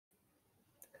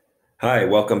Hi,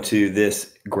 welcome to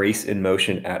this Grace in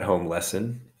Motion at Home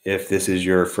lesson. If this is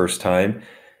your first time,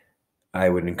 I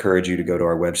would encourage you to go to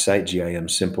our website,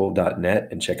 gimsimple.net,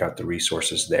 and check out the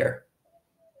resources there.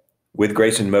 With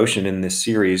Grace in Motion in this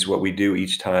series, what we do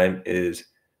each time is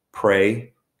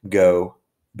pray, go,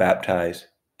 baptize,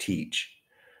 teach.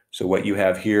 So what you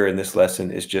have here in this lesson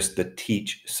is just the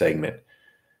teach segment.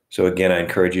 So again, I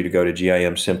encourage you to go to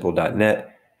gimsimple.net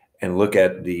and look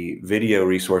at the video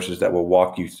resources that will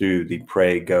walk you through the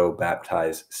pray, go,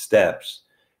 baptize steps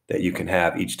that you can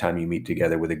have each time you meet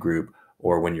together with a group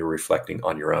or when you're reflecting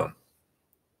on your own.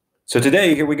 So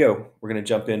today, here we go. We're going to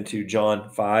jump into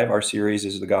John 5. Our series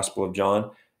is the Gospel of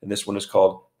John, and this one is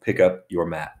called Pick Up Your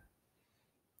Mat.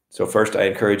 So first, I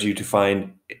encourage you to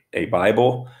find a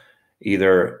Bible,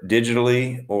 either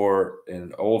digitally or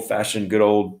an old-fashioned, good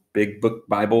old big book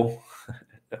Bible.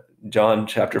 John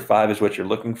chapter 5 is what you're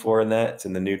looking for in that. It's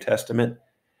in the New Testament.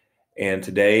 And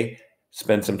today,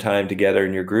 spend some time together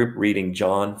in your group reading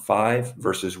John 5,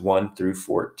 verses 1 through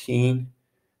 14.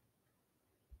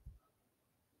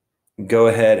 Go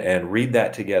ahead and read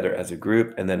that together as a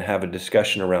group and then have a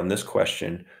discussion around this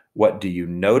question. What do you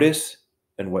notice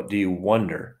and what do you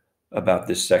wonder about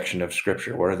this section of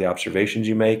Scripture? What are the observations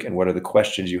you make and what are the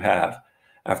questions you have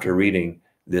after reading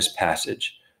this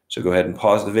passage? So go ahead and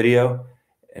pause the video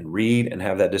and read and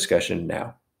have that discussion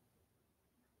now.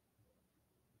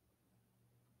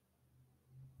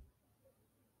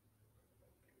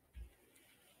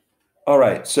 All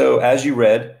right, so as you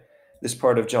read, this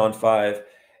part of John 5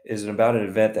 is about an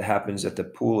event that happens at the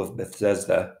Pool of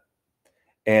Bethesda.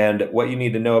 And what you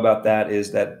need to know about that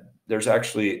is that there's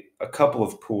actually a couple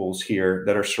of pools here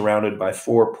that are surrounded by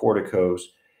 4 porticos.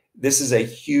 This is a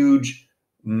huge,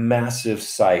 massive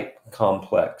site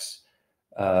complex.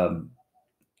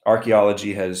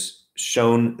 Archaeology has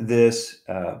shown this.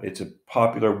 It's a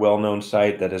popular, well-known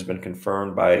site that has been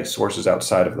confirmed by sources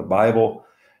outside of the Bible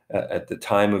at the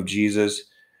time of Jesus.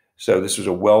 So this was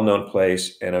a well-known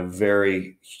place and a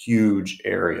very huge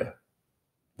area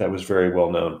that was very well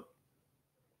known.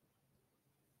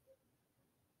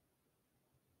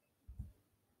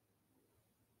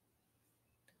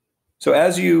 So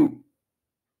as you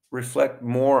reflect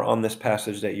more on this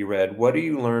passage that you read, what do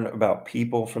you learn about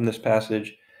people from this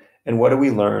passage? And what do we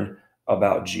learn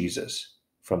about Jesus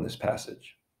from this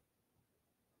passage?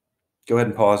 Go ahead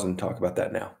and pause and talk about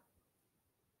that now.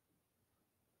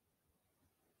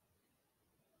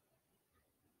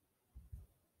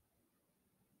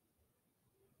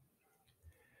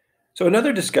 So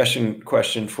another discussion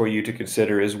question for you to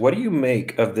consider is, what do you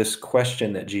make of this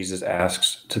question that Jesus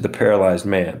asks to the paralyzed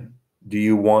man? Do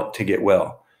you want to get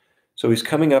well? So he's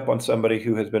coming up on somebody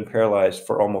who has been paralyzed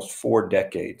for almost 4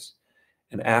 decades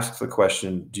and asks the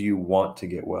question, do you want to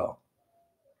get well?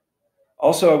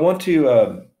 Also, I want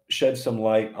to shed some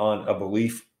light on a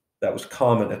belief that was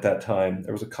common at that time.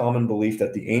 There was a common belief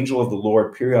that the angel of the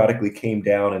Lord periodically came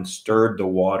down and stirred the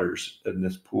waters in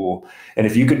this pool. And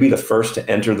if you could be the first to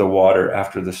enter the water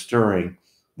after the stirring,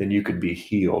 then you could be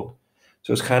healed.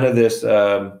 So it's kind of this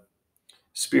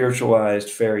spiritualized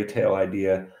fairy tale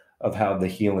idea of how the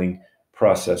healing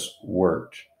process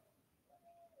worked.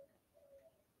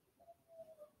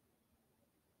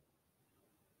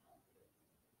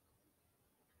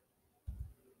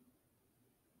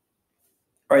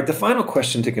 All right, the final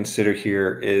question to consider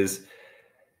here is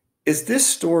this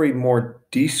story more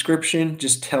description,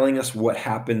 just telling us what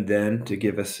happened then to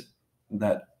give us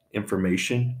that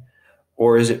information?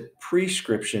 Or is it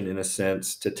prescription in a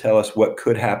sense to tell us what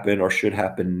could happen or should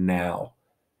happen now?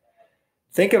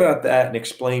 Think about that and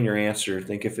explain your answer.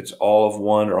 Think if it's all of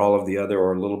one or all of the other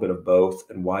or a little bit of both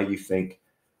and why you think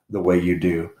the way you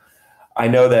do. I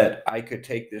know that I could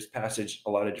take this passage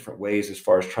a lot of different ways as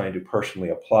far as trying to personally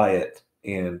apply it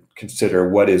and consider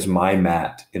what is my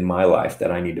mat in my life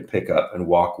that I need to pick up and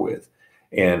walk with,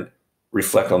 and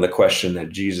reflect on the question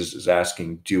that Jesus is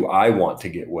asking, do I want to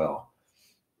get well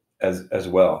as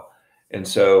well? And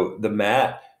so the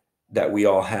mat that we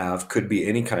all have could be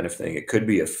any kind of thing. It could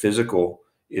be a physical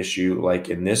issue, like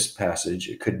in this passage.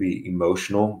 It could be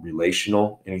emotional,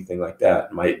 relational, anything like that.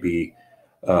 It might be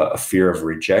a fear of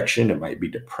rejection. It might be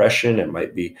depression. It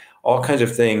might be all kinds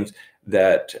of things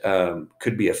that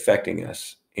could be affecting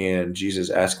us. And Jesus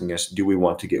asking us, do we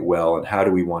want to get well? And how do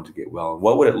we want to get well? And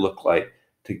what would it look like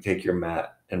to take your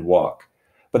mat and walk?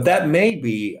 But that may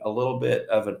be a little bit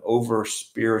of an over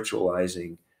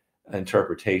spiritualizing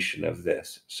interpretation of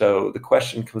this. So the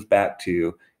question comes back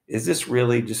to, is this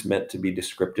really just meant to be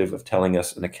descriptive of telling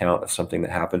us an account of something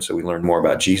that happened so we learn more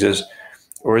about Jesus?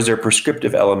 Or is there a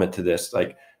prescriptive element to this,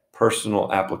 like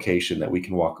personal application that we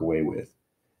can walk away with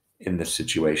in this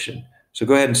situation? So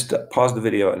go ahead and pause the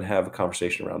video and have a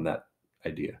conversation around that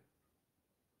idea.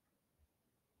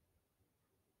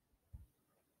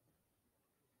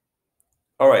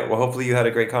 All right, well, hopefully you had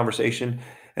a great conversation,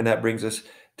 and that brings us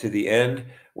to the end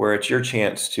where it's your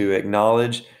chance to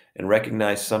acknowledge and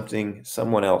recognize something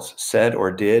someone else said or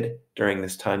did during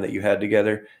this time that you had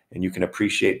together, and you can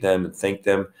appreciate them and thank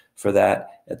them for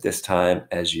that at this time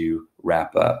as you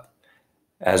wrap up.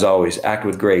 As always, act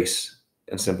with grace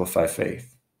and simplify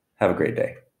faith. Have a great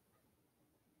day.